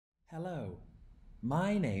Hello,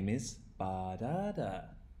 my name is Badada.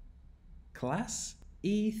 Class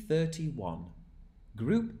E31.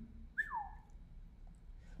 Group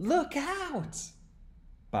Look Out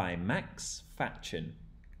by Max Fatchen.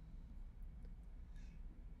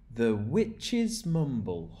 The witches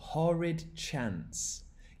mumble horrid chants.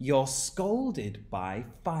 You're scolded by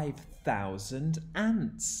 5,000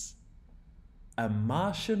 ants. A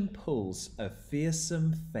Martian pulls a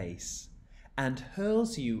fearsome face and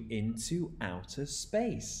hurls you into outer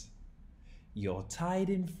space. You're tied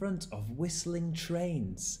in front of whistling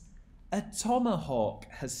trains. A tomahawk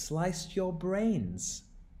has sliced your brains.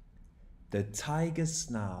 The tigers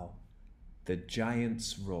snarl, the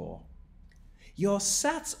giants roar. You're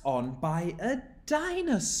sat on by a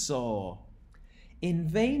dinosaur. In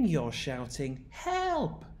vain you're shouting,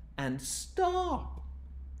 "Help!" and "Stop!"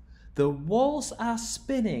 The walls are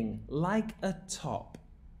spinning like a top.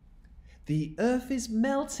 The earth is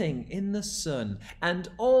melting in the sun, and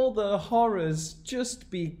all the horrors just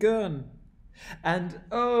begun. And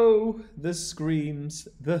oh, the screams,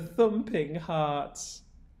 the thumping hearts.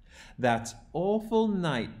 That awful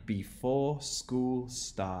night before school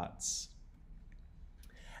starts.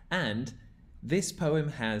 And this poem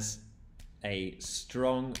has a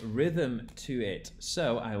strong rhythm to it.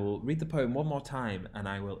 So I will read the poem one more time and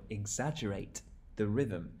I will exaggerate the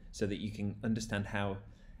rhythm so that you can understand how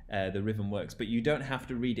the rhythm works. But you don't have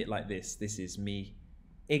to read it like this. This is me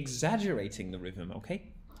exaggerating the rhythm,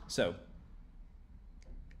 okay? So,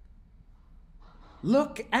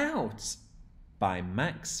 Look Out by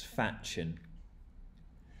Max Fatchen.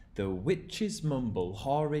 The witches mumble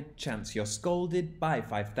horrid chants. You're scolded by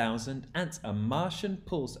 5,000 ants. A Martian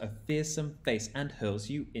pulls a fearsome face and hurls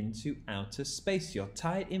you into outer space. You're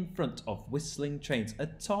tied in front of whistling trains. A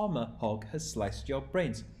tomahawk has sliced your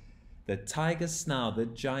brains. The tigers snarl, the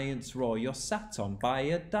giants roar. You're sat on by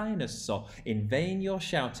a dinosaur. In vain you're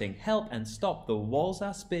shouting, "Help!" and "Stop!" The walls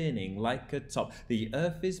are spinning like a top. The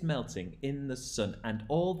earth is melting in the sun, and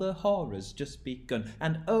all the horrors just begun.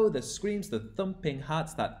 And oh, the screams, the thumping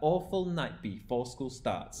hearts, that awful night before school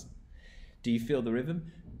starts. Do you feel the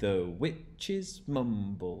rhythm? The witches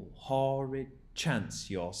mumble horrid chants.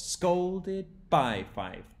 You're scolded by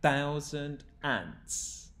 5,000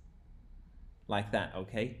 ants. Like that,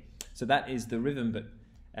 okay? So that is the rhythm, but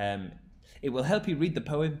it will help you read the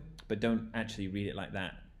poem, but don't actually read it like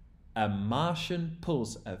that. A Martian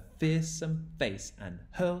pulls a fearsome face and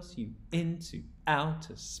hurls you into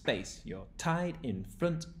outer space. You're tied in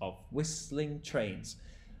front of whistling trains.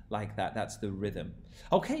 Like that, that's the rhythm.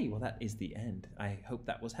 Okay, well that is the end. I hope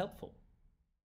that was helpful.